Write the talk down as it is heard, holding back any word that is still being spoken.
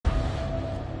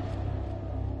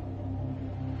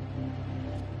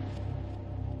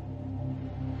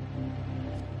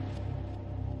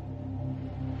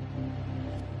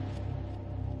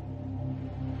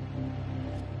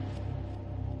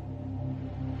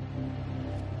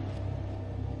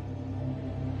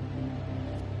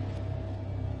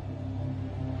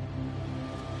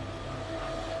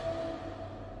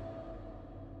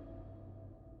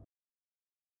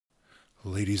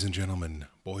Ladies and gentlemen,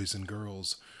 boys and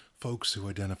girls, folks who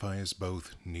identify as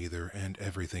both, neither, and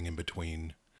everything in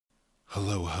between.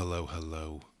 Hello, hello,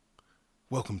 hello.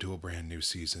 Welcome to a brand new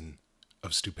season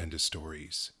of Stupendous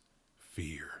Stories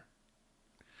Fear.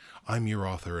 I'm your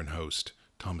author and host,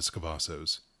 Thomas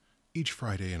Cavazos. Each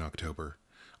Friday in October,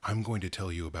 I'm going to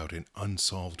tell you about an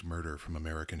unsolved murder from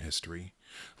American history.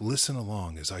 Listen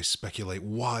along as I speculate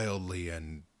wildly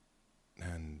and.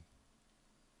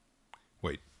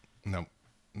 Wait, no,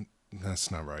 that's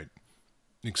not right.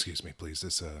 Excuse me, please.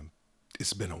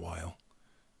 It's been a while.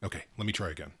 Okay, let me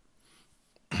try again.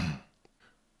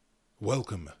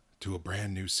 Welcome to a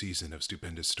brand new season of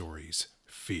Stupendous Stories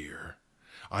Fear.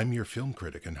 I'm your film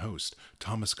critic and host,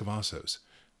 Thomas Cavazos.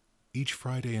 Each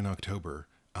Friday in October,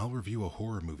 I'll review a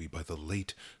horror movie by the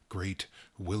late, great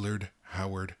Willard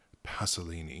Howard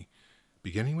Pasolini,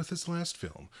 beginning with his last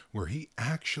film, where he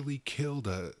actually killed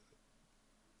a.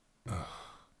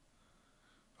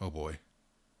 Oh boy.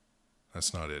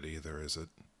 That's not it either, is it?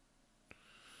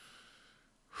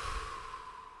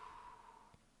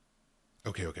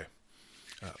 Okay.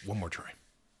 One more try.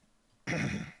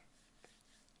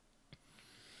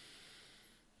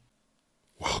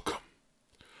 Welcome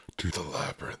to the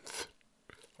labyrinth.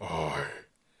 I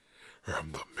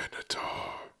am the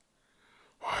Minotaur.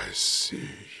 I see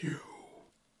you.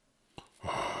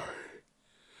 I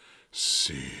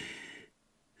see you.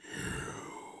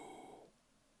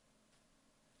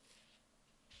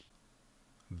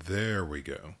 There we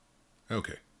go.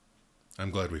 Okay.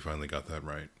 I'm glad we finally got that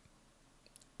right.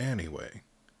 Anyway,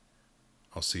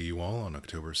 I'll see you all on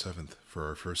October 7th for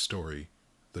our first story,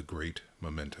 The Great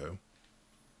Memento.